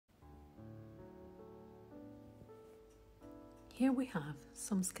here we have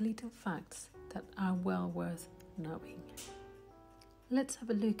some skeletal facts that are well worth knowing. Let's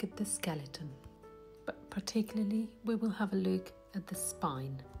have a look at the skeleton, but particularly we will have a look at the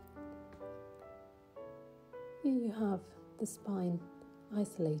spine. Here you have the spine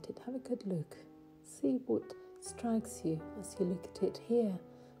isolated. Have a good look. See what strikes you as you look at it here,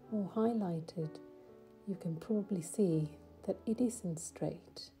 or highlighted. You can probably see that it isn't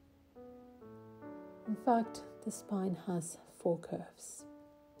straight. In fact, the spine has 4 curves.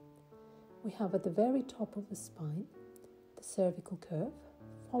 We have at the very top of the spine the cervical curve,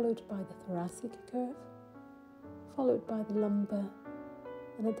 followed by the thoracic curve, followed by the lumbar,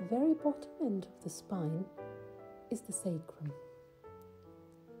 and at the very bottom end of the spine is the sacrum.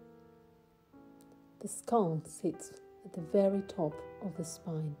 The skull sits at the very top of the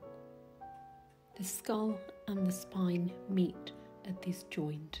spine. The skull and the spine meet at this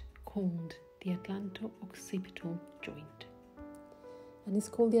joint called the atlanto-occipital joint. And it's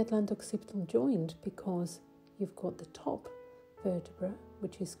called the atlanto-occipital joint because you've got the top vertebra,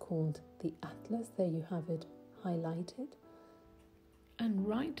 which is called the atlas. There you have it highlighted. And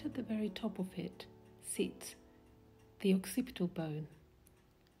right at the very top of it sits the occipital bone.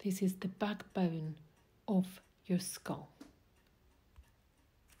 This is the backbone of your skull.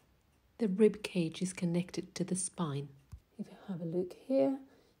 The rib cage is connected to the spine. If you have a look here,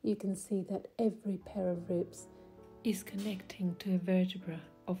 you can see that every pair of ribs is connecting to a vertebra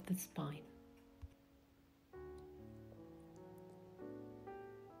of the spine.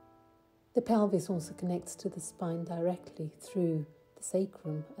 The pelvis also connects to the spine directly through the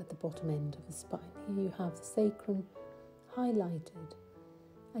sacrum at the bottom end of the spine. Here you have the sacrum highlighted,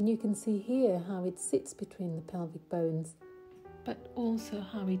 and you can see here how it sits between the pelvic bones, but also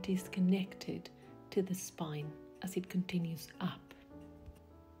how it is connected to the spine as it continues up.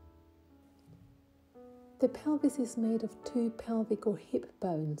 The pelvis is made of 2 pelvic or hip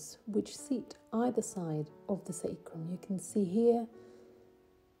bones which sit either side of the sacrum. You can see here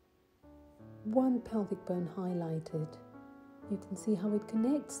 1 pelvic bone highlighted. You can see how it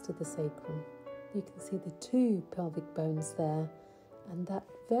connects to the sacrum. You can see the 2 pelvic bones there, and that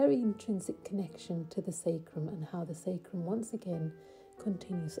very intrinsic connection to the sacrum, and how the sacrum once again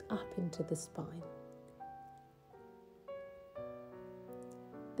continues up into the spine.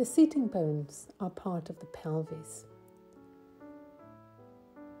 The sitting bones are part of the pelvis.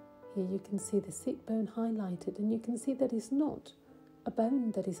 Here you can see the sit bone highlighted, and you can see that it's not a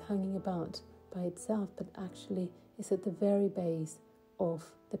bone that is hanging about by itself, but actually is at the very base of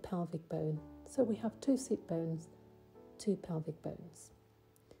the pelvic bone. So we have 2 sit bones, 2 pelvic bones.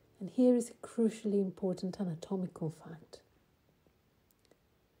 And here is a crucially important anatomical fact.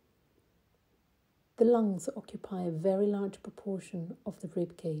 The lungs occupy a very large proportion of the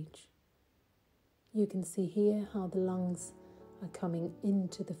rib cage. You can see here how the lungs are coming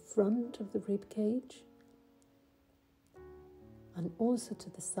into the front of the rib cage and also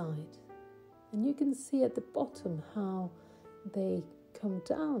to the side. And you can see at the bottom how they come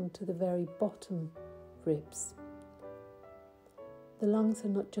down to the very bottom ribs. The lungs are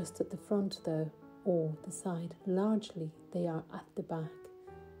not just at the front though, or the side. Largely they are at the back.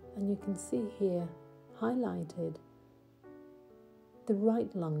 And you can see here highlighted the right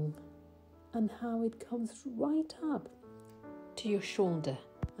lung and how it comes right up to your shoulder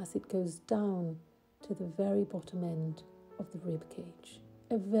as it goes down to the very bottom end of the rib cage.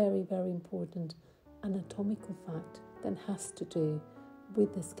 A very, very important anatomical fact that has to do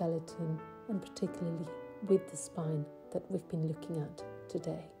with the skeleton, and particularly with the spine that we've been looking at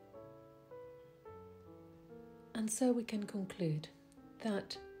today. And so we can conclude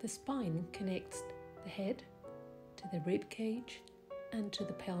that the spine connects the head to the rib cage and to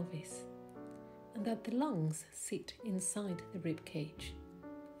the pelvis, and that the lungs sit inside the rib cage.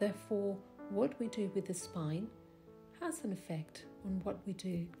 Therefore, what we do with the spine has an effect on what we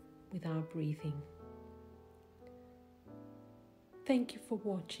do with our breathing. Thank you for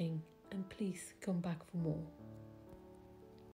watching, and please come back for more.